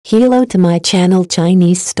Hello to my channel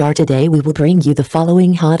Chinese Star. Today we will bring you the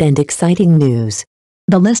following hot and exciting news.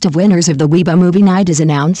 The list of winners of the Weibo Movie Night is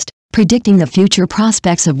announced, predicting the future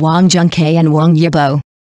prospects of Junkai and Yibo.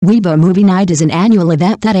 Weibo Movie Night is an annual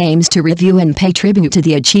event that aims to review and pay tribute to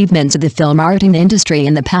the achievements of the film art and industry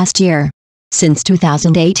in the past year. Since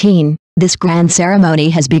 2018, this grand ceremony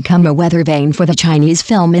has become a weathervane for the Chinese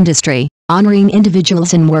film industry, honoring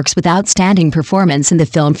individuals and works with outstanding performance in the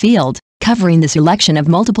film field, covering the selection of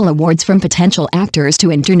multiple awards from potential actors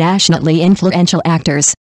to internationally influential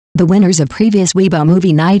actors. The winners of previous Weibo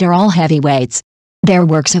Movie Night are all heavyweights. Their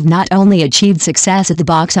works have not only achieved success at the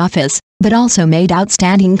box office, but also made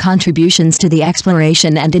outstanding contributions to the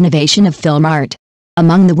exploration and innovation of film art.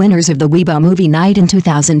 Among the winners of the Weibo Movie Night in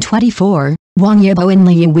 2024, Wang Yibo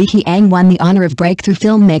and Weiqiang won the honor of Breakthrough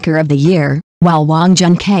Filmmaker of the Year, while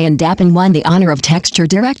Junkai and Dapeng won the honor of Texture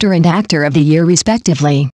Director and Actor of the Year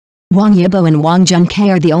respectively. Wang Yibo and Junkai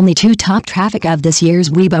are the only two top traffic of this year's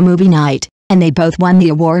Weibo Movie Night, and they both won the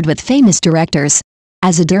award with famous directors.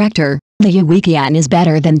 As a director, Weiqiang is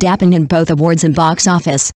better than Dapeng in both awards and box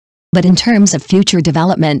office. But in terms of future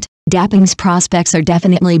development, Dapeng's prospects are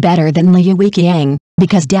definitely better than Weiqiang,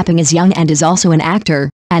 because Dapeng is young and is also an actor,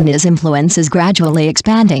 and his influence is gradually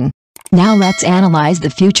expanding. Now let's analyze the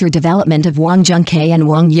future development of Junkai and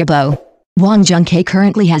Yibo. Junkai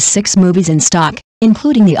currently has 6 movies in stock,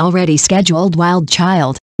 including the already scheduled Wild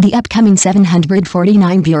Child, the upcoming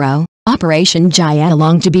 749 Bureau, Operation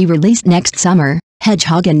Jialong to be released next summer,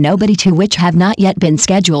 Hedgehog and Nobody 2 which have not yet been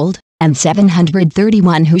scheduled, and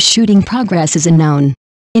 731 whose shooting progress is unknown.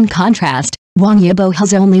 In contrast, Wang Yibo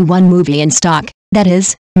has only 1 movie in stock, that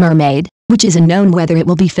is, Mermaid, which is unknown whether it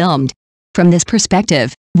will be filmed. From this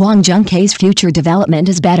perspective, Junkai's future development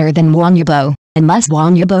is better than Wang Yibo, unless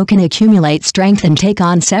Wang Yibo can accumulate strength and take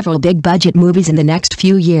on several big-budget movies in the next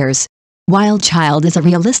few years. Wild Child is a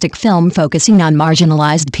realistic film focusing on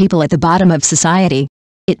marginalized people at the bottom of society.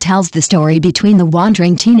 It tells the story between the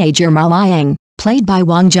wandering teenager Weiqiang, played by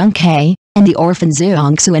Junkai, and the orphan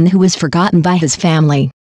Zhang Xuan who was forgotten by his family.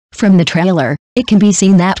 From the trailer, it can be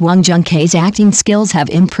seen that Junkai's acting skills have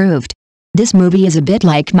improved. This movie is a bit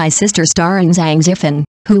like My Sister starring Zhang Zifan,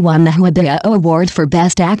 who won the Weibo Award for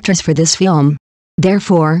Best Actress for this film.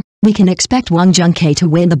 Therefore, we can expect Junkai to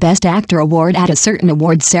win the Best Actor award at a certain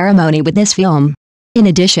award ceremony with this film. In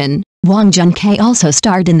addition, Junkai also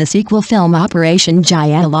starred in the sequel film Operation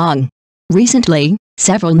Jialong. Recently,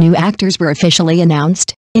 several new actors were officially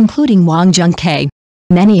announced, including Junkai.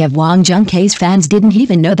 Many of Junkai's fans didn't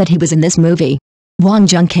even know that he was in this movie.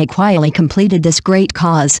 Junkai quietly completed this great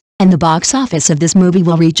cause, and the box office of this movie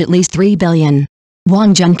will reach at least 3 billion.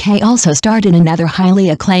 Junkai also starred in another highly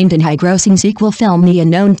acclaimed and high-grossing sequel film The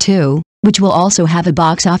Unknown 2, which will also have a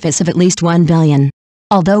box office of at least 1 billion.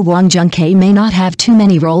 Although Junkai may not have too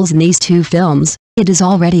many roles in these 2 films, it is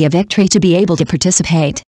already a victory to be able to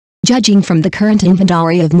participate. Judging from the current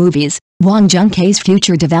inventory of movies, Junkai's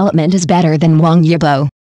future development is better than Wang Yibo.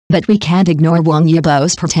 But we can't ignore Wang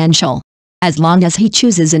Yibo's potential. As long as he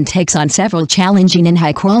chooses and takes on several challenging and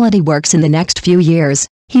high-quality works in the next few years,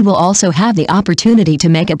 he will also have the opportunity to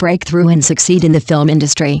make a breakthrough and succeed in the film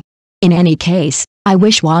industry. In any case, I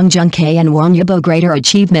wish Junkai and Yibo greater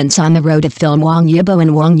achievements on the road of film. Wang Yibo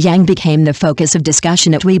and Weiqiang became the focus of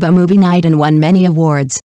discussion at Weibo Movie Night and won many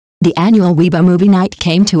awards. The annual Weibo Movie Night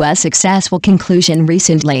came to a successful conclusion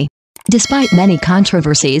recently. Despite many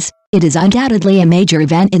controversies, it is undoubtedly a major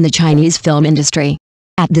event in the Chinese film industry.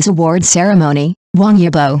 At this award ceremony, Wang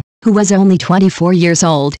Yibo, who was only 24 years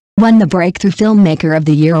old, won the Breakthrough Filmmaker of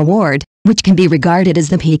the Year award, which can be regarded as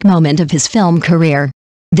the peak moment of his film career.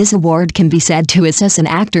 This award can be said to assess an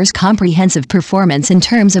actor's comprehensive performance in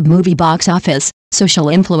terms of movie box office, social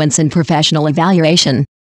influence and professional evaluation.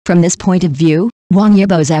 From this point of view, Wang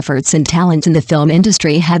Yibo's efforts and talents in the film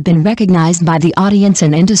industry have been recognized by the audience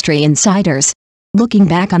and industry insiders. Looking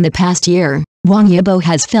back on the past year, Wang Yibo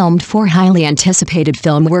has filmed 4 highly anticipated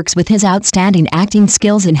film works with his outstanding acting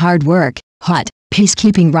skills and hard work: Hot,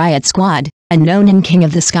 Peacekeeping Riot Squad, Unknown and King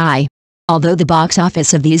of the Sky. Although the box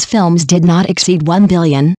office of these films did not exceed 1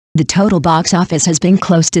 billion, the total box office has been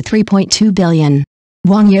close to 3.2 billion.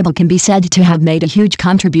 Wang Yibo can be said to have made a huge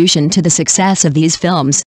contribution to the success of these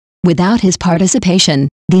films. Without his participation,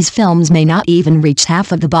 these films may not even reach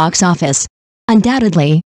half of the box office.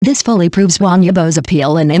 Undoubtedly, this fully proves Wang Yibo's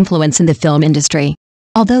appeal and influence in the film industry.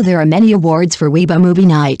 Although there are many awards for Weibo Movie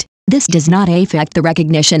Night, this does not affect the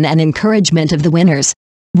recognition and encouragement of the winners.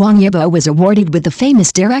 Wang Yibo was awarded with the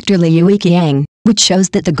famous director Weiqiang, which shows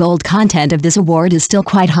that the gold content of this award is still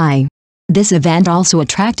quite high. This event also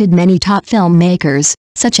attracted many top filmmakers,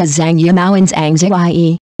 such as Zhang Yimou and Zhang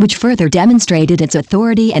Ziyi, which further demonstrated its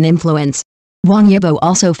authority and influence. Wang Yibo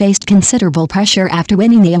also faced considerable pressure after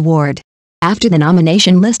winning the award. After the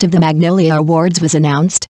nomination list of the Magnolia Awards was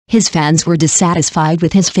announced, his fans were dissatisfied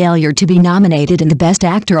with his failure to be nominated in the Best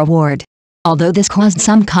Actor award. Although this caused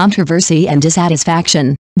some controversy and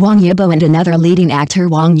dissatisfaction, Wang Yibo and another leading actor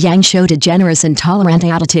Wang Yang showed a generous and tolerant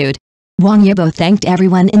attitude. Wang Yibo thanked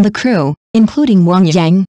everyone in the crew, including Wang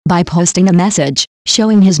Yang, by posting a message,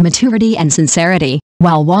 showing his maturity and sincerity,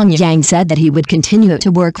 while Wang Yang said that he would continue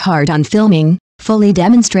to work hard on filming, fully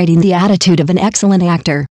demonstrating the attitude of an excellent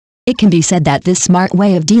actor. It can be said that this smart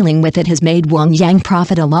way of dealing with it has made Wang Yang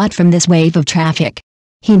profit a lot from this wave of traffic.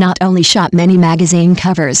 He not only shot many magazine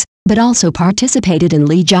covers, but also participated in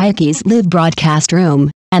Lee Jiaqi's live broadcast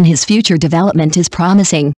room, and his future development is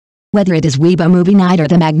promising. Whether it is Weibo Movie Night or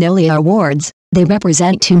the Magnolia Awards, they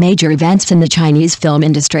represent two major events in the Chinese film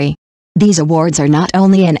industry. These awards are not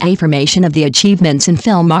only an affirmation of the achievements in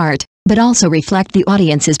film art, but also reflect the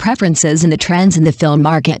audience's preferences and the trends in the film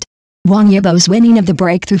market. Wang Yibo's winning of the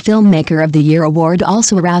Breakthrough Filmmaker of the Year award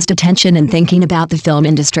also aroused attention and thinking about the film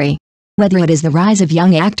industry. Whether it is the rise of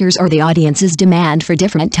young actors or the audience's demand for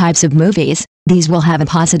different types of movies, these will have a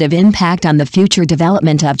positive impact on the future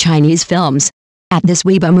development of Chinese films. At this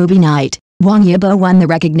Weibo Movie Night, Wang Yibo won the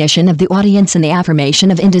recognition of the audience and the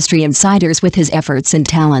affirmation of industry insiders with his efforts and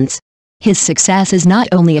talents. His success is not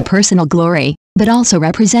only a personal glory, but also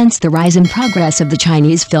represents the rise and progress of the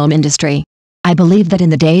Chinese film industry. I believe that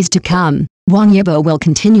in the days to come, Wang Yibo will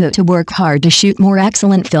continue to work hard to shoot more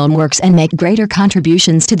excellent film works and make greater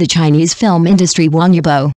contributions to the Chinese film industry. Wang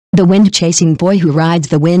Yibo, the wind-chasing boy who rides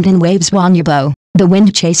the wind and waves. Wang Yibo, the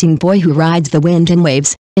wind-chasing boy who rides the wind and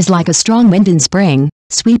waves, is like a strong wind in spring,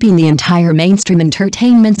 sweeping the entire mainstream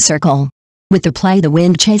entertainment circle. With the play The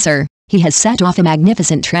Wind Chaser, he has set off a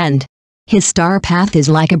magnificent trend. His star path is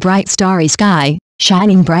like a bright starry sky,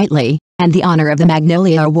 shining brightly, and the honor of the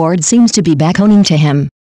Magnolia Award seems to be beckoning to him.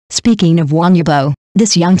 Speaking of Wang Yibo,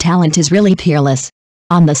 this young talent is really peerless.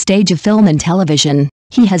 On the stage of film and television,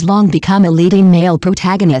 he has long become a leading male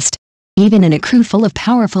protagonist. Even in a crew full of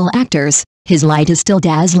powerful actors, his light is still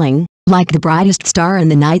dazzling, like the brightest star in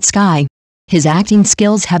the night sky. His acting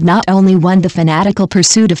skills have not only won the fanatical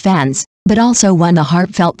pursuit of fans, but also won the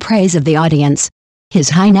heartfelt praise of the audience. His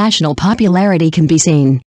high national popularity can be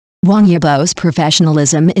seen. Wang Yibo's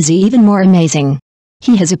professionalism is even more amazing.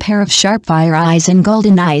 He has a pair of sharp fire eyes and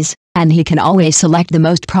golden eyes, and he can always select the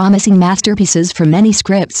most promising masterpieces from many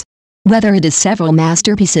scripts. Whether it is several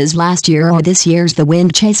masterpieces last year or this year's The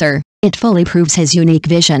Wind Chaser, it fully proves his unique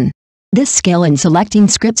vision. This skill in selecting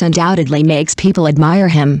scripts undoubtedly makes people admire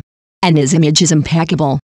him. And his image is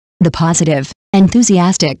impeccable. The positive,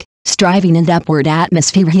 enthusiastic, striving and upward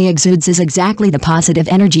atmosphere he exudes is exactly the positive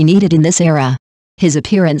energy needed in this era. His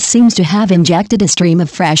appearance seems to have injected a stream of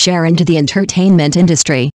fresh air into the entertainment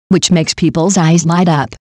industry, which makes people's eyes light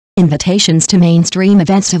up. Invitations to mainstream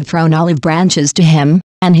events have thrown olive branches to him,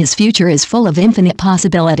 and his future is full of infinite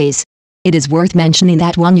possibilities. It is worth mentioning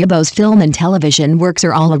that Wang Yibo's film and television works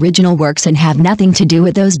are all original works and have nothing to do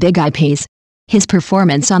with those big IPs. His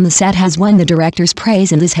performance on the set has won the director's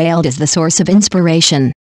praise and is hailed as the source of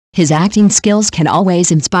inspiration. His acting skills can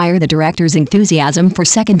always inspire the director's enthusiasm for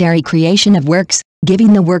secondary creation of works,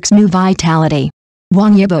 giving the works new vitality.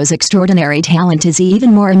 Wang Yibo's extraordinary talent is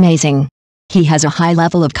even more amazing. He has a high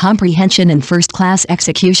level of comprehension and first-class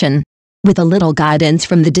execution. With a little guidance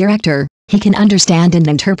from the director, he can understand and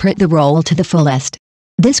interpret the role to the fullest.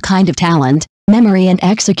 This kind of talent, memory and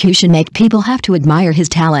execution make people have to admire his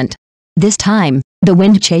talent. This time, The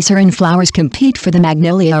Wind Chaser and Flowers compete for the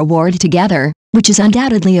Magnolia Award together, which is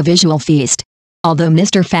undoubtedly a visual feast. Although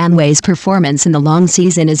Mr. Fan Wei's performance in the long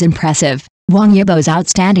season is impressive, Wang Yibo's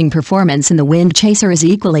outstanding performance in The Wind Chaser is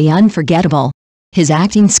equally unforgettable. His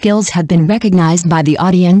acting skills have been recognized by the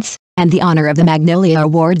audience, and the honor of the Magnolia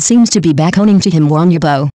Award seems to be beckoning to him. Wang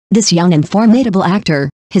Yibo, this young and formidable actor,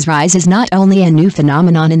 his rise is not only a new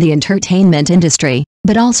phenomenon in the entertainment industry,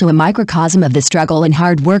 but also a microcosm of the struggle and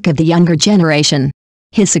hard work of the younger generation.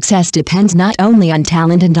 His success depends not only on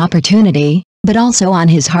talent and opportunity, but also on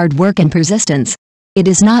his hard work and persistence. It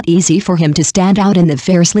is not easy for him to stand out in the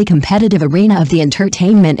fiercely competitive arena of the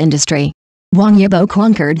entertainment industry. Wang Yibo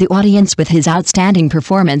conquered the audience with his outstanding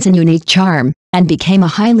performance and unique charm, and became a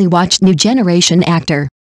highly watched new generation actor.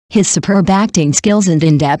 His superb acting skills and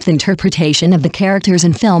in-depth interpretation of the characters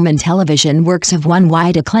in film and television works have won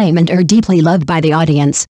wide acclaim and are deeply loved by the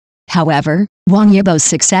audience. However, Wang Yibo's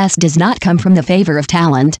success does not come from the favor of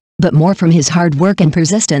talent, but more from his hard work and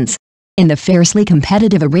persistence. In the fiercely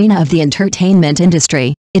competitive arena of the entertainment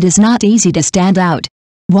industry, it is not easy to stand out.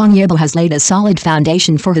 Wang Yibo has laid a solid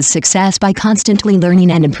foundation for his success by constantly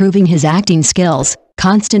learning and improving his acting skills,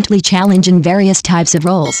 constantly challenging various types of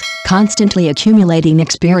roles, constantly accumulating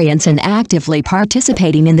experience and actively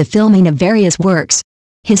participating in the filming of various works.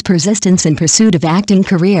 His persistence in pursuit of acting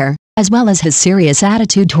career, as well as his serious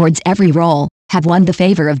attitude towards every role, have won the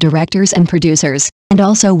favor of directors and producers, and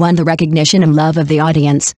also won the recognition and love of the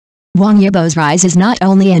audience. Wang Yibo's rise is not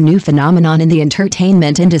only a new phenomenon in the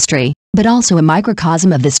entertainment industry, but also a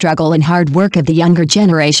microcosm of the struggle and hard work of the younger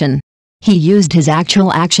generation. He used his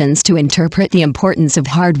actual actions to interpret the importance of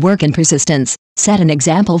hard work and persistence, set an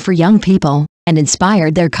example for young people, and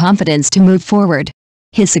inspired their confidence to move forward.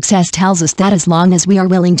 His success tells us that as long as we are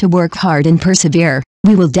willing to work hard and persevere,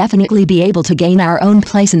 we will definitely be able to gain our own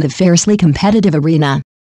place in the fiercely competitive arena.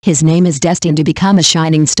 His name is destined to become a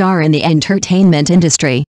shining star in the entertainment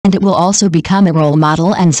industry, and it will also become a role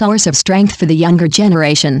model and source of strength for the younger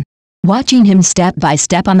generation. Watching him step by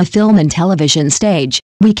step on the film and television stage,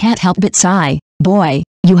 we can't help but sigh, boy,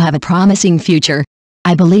 you have a promising future.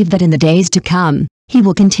 I believe that in the days to come, he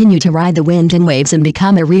will continue to ride the wind and waves and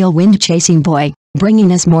become a real wind-chasing boy,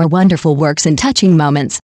 bringing us more wonderful works and touching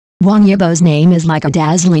moments. Wang Yibo's name is like a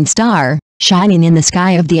dazzling star, shining in the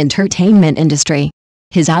sky of the entertainment industry.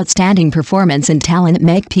 His outstanding performance and talent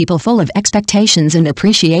make people full of expectations and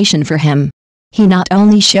appreciation for him. He not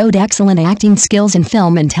only showed excellent acting skills in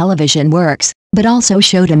film and television works, but also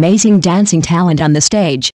showed amazing dancing talent on the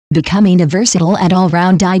stage, becoming a versatile and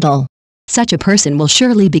all-round idol. Such a person will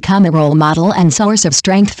surely become a role model and source of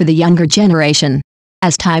strength for the younger generation.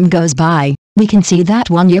 As time goes by, we can see that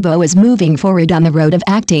Wang Yibo is moving forward on the road of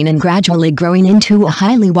acting and gradually growing into a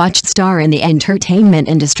highly watched star in the entertainment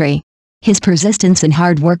industry. His persistence and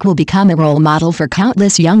hard work will become a role model for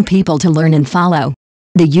countless young people to learn and follow.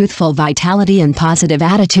 The youthful vitality and positive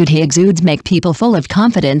attitude he exudes make people full of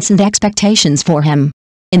confidence and expectations for him.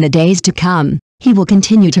 In the days to come, he will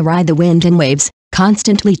continue to ride the wind and waves,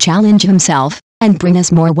 constantly challenge himself, and bring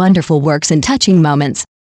us more wonderful works and touching moments.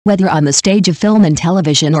 Whether on the stage of film and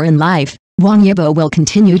television or in life, Wang Yibo will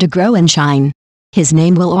continue to grow and shine. His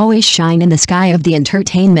name will always shine in the sky of the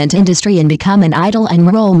entertainment industry and become an idol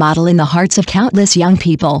and role model in the hearts of countless young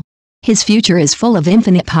people. His future is full of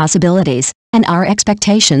infinite possibilities, and our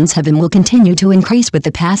expectations of him will continue to increase with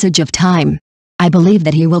the passage of time. I believe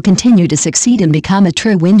that he will continue to succeed and become a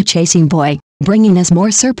true wind-chasing boy, bringing us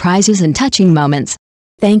more surprises and touching moments.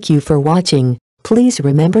 Thank you for watching. Please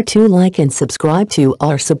remember to like and subscribe to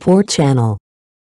our support channel.